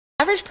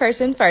Average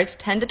person farts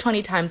 10 to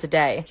 20 times a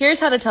day. Here's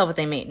how to tell what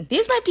they mean.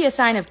 These might be a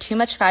sign of too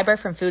much fiber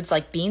from foods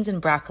like beans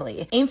and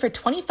broccoli. Aim for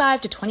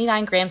 25 to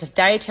 29 grams of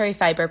dietary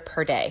fiber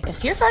per day.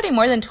 If you're farting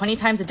more than 20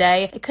 times a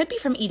day, it could be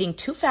from eating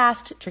too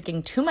fast,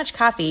 drinking too much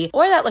coffee,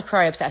 or that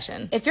LaCroix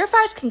obsession. If your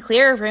farts can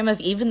clear a room of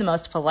even the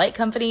most polite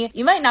company,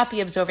 you might not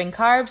be absorbing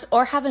carbs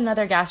or have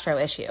another gastro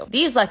issue.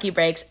 These lucky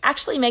breaks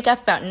actually make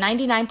up about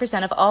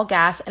 99% of all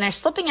gas and are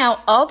slipping out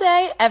all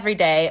day, every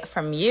day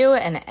from you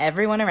and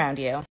everyone around you.